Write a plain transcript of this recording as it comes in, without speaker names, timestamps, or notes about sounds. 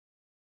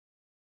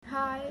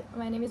Hi,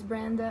 my name is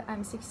Brenda,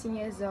 I'm 16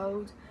 years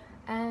old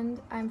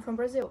and I'm from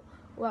Brazil.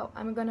 Well,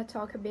 I'm gonna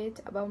talk a bit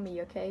about me,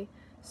 okay?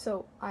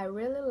 So, I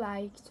really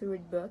like to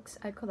read books.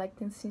 I collect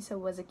them since I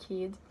was a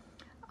kid.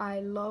 I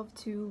love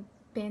to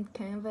paint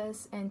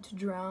canvas and to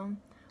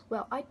drum.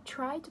 Well, I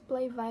try to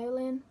play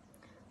violin,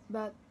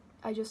 but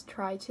I just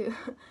try to.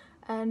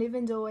 And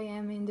even though I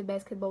am in the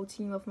basketball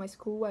team of my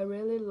school, I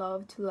really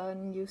love to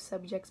learn new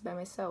subjects by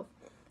myself,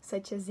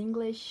 such as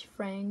English,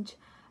 French,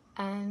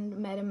 and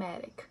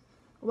mathematics.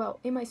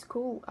 Well, in my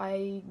school,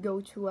 I go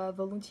to a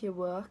volunteer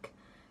work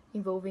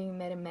involving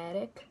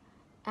mathematics,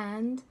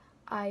 and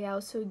I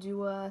also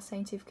do a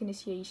scientific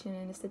initiation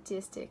and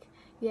statistic.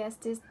 Yes,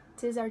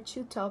 these are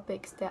two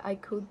topics that I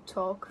could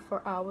talk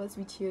for hours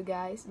with you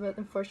guys, but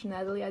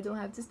unfortunately, I don't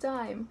have this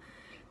time.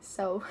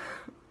 So,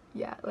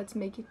 yeah, let's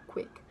make it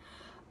quick.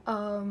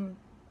 Um,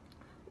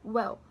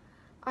 well,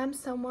 I'm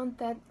someone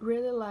that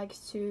really likes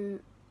to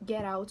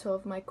get out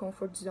of my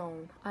comfort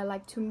zone. I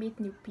like to meet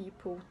new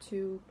people,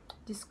 to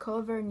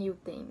discover new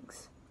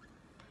things.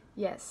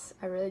 Yes,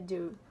 I really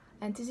do.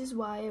 And this is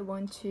why I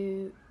want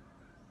to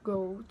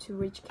go to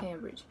reach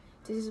Cambridge.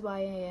 This is why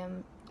I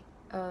am,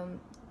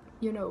 um,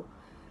 you know,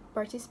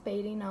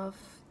 participating of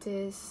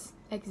this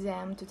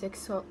exam to take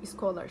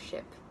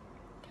scholarship.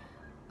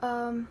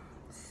 Um,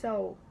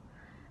 so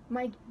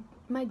my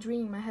my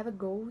dream, I have a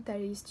goal that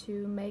is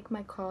to make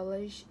my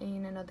college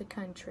in another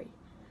country,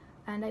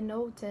 and I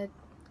know that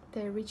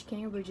the Rich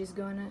Cambridge is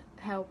gonna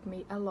help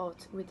me a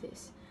lot with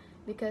this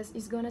because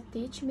it's gonna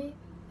teach me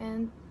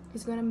and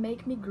it's gonna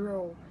make me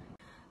grow.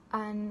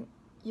 And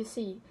you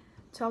see,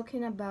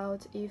 talking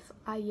about if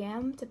I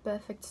am the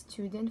perfect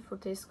student for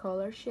this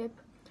scholarship,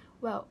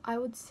 well, I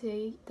would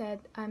say that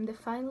I'm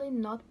definitely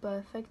not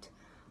perfect.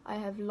 I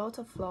have lots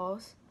of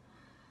flaws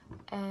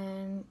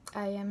and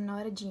I am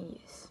not a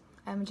genius.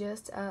 I'm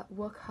just a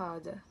work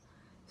harder.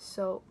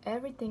 So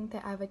everything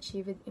that I've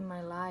achieved in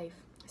my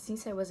life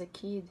since I was a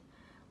kid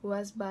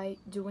was by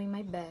doing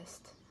my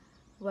best,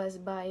 was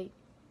by,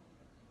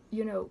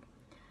 you know,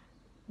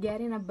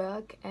 getting a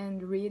book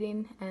and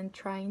reading and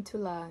trying to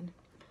learn.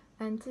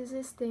 And this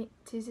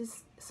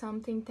is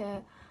something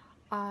that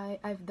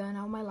I've done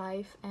all my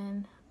life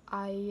and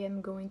I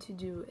am going to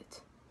do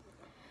it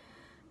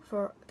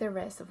for the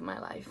rest of my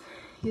life.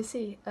 You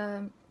see,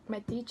 my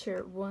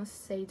teacher once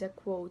said a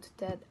quote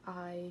that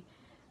I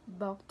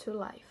brought to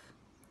life.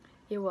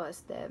 It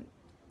was that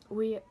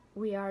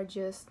we are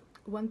just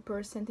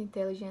 1%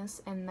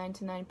 intelligence and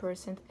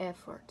 99%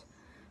 effort.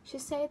 She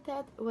said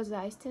that it was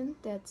Einstein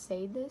that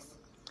said this.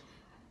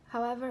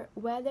 However,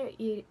 whether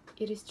it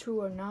is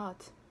true or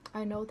not,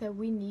 I know that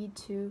we need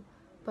to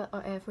put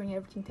our effort in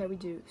everything that we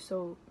do.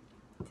 So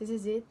this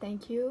is it.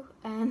 Thank you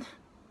and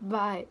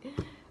bye.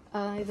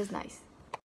 It was nice.